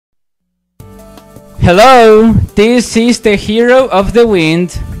Hello, this is the Hero of the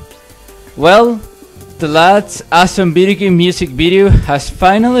Wind. Well, the last awesome video game music video has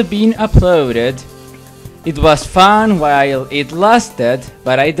finally been uploaded. It was fun while it lasted,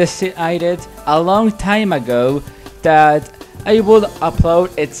 but I decided a long time ago that I would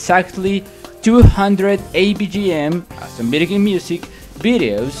upload exactly 200 ABGM, awesome video game music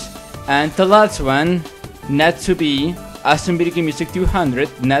videos, and the last one, not to be, awesome video game music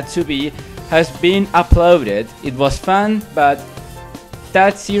 200, not to be, has been uploaded. It was fun, but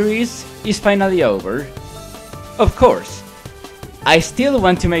that series is finally over. Of course, I still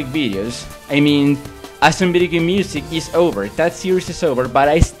want to make videos. I mean, awesome video game music is over, that series is over, but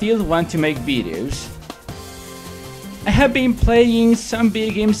I still want to make videos. I have been playing some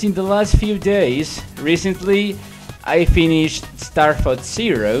video games in the last few days. Recently, I finished Star Fox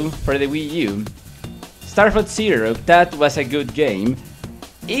Zero for the Wii U. Star Fox Zero, that was a good game.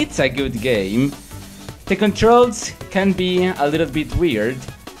 It's a good game. The controls can be a little bit weird.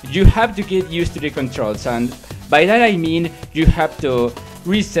 You have to get used to the controls, and by that I mean you have to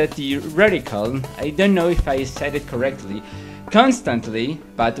reset the reticle. I don't know if I said it correctly. Constantly,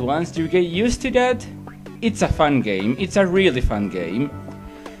 but once you get used to that, it's a fun game. It's a really fun game.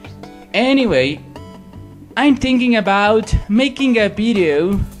 Anyway, I'm thinking about making a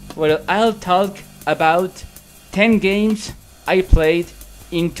video where I'll talk about 10 games I played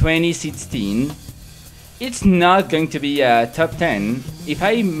in 2016. It's not going to be a top 10. If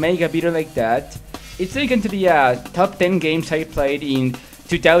I make a video like that, it's not going to be a top 10 games I played in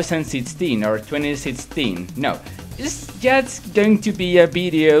 2016 or 2016. No, it's just going to be a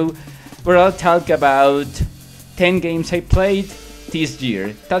video where I'll talk about 10 games I played this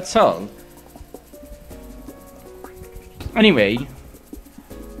year. That's all. Anyway,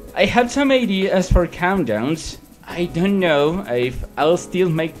 I have some ideas for countdowns. I don't know if I'll still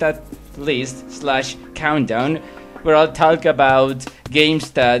make that list / countdown where I'll talk about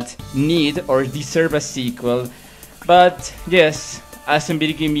games that need or deserve a sequel. But yes, awesome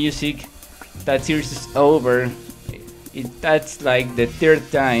video game music, that series is over. That's like the third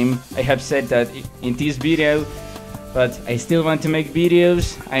time I have said that in this video, but I still want to make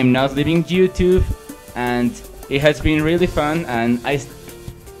videos. I'm not leaving YouTube, and it has been really fun, and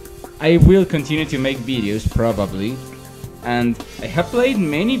I will continue to make videos probably. And I have played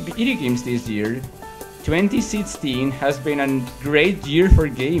many video games this year. 2016 has been a great year for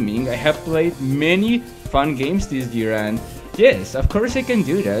gaming. I have played many fun games this year, and yes, of course I can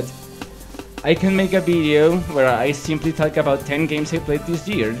do that. I can make a video where I simply talk about 10 games I played this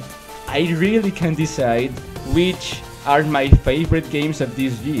year. I really can decide which are my favorite games of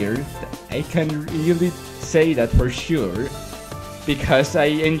this year. I can really say that for sure, because I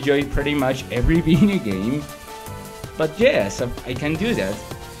enjoy pretty much every video game. But yes, I can do that.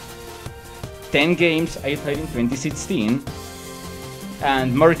 10 games I played in 2016.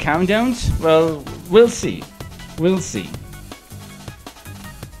 And more countdowns? Well, we'll see. We'll see.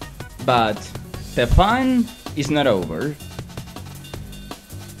 But the fun is not over.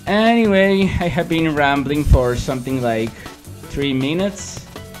 Anyway, I have been rambling for something like 3 minutes,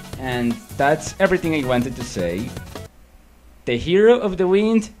 and that's everything I wanted to say. The Hero of the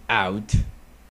Wind out.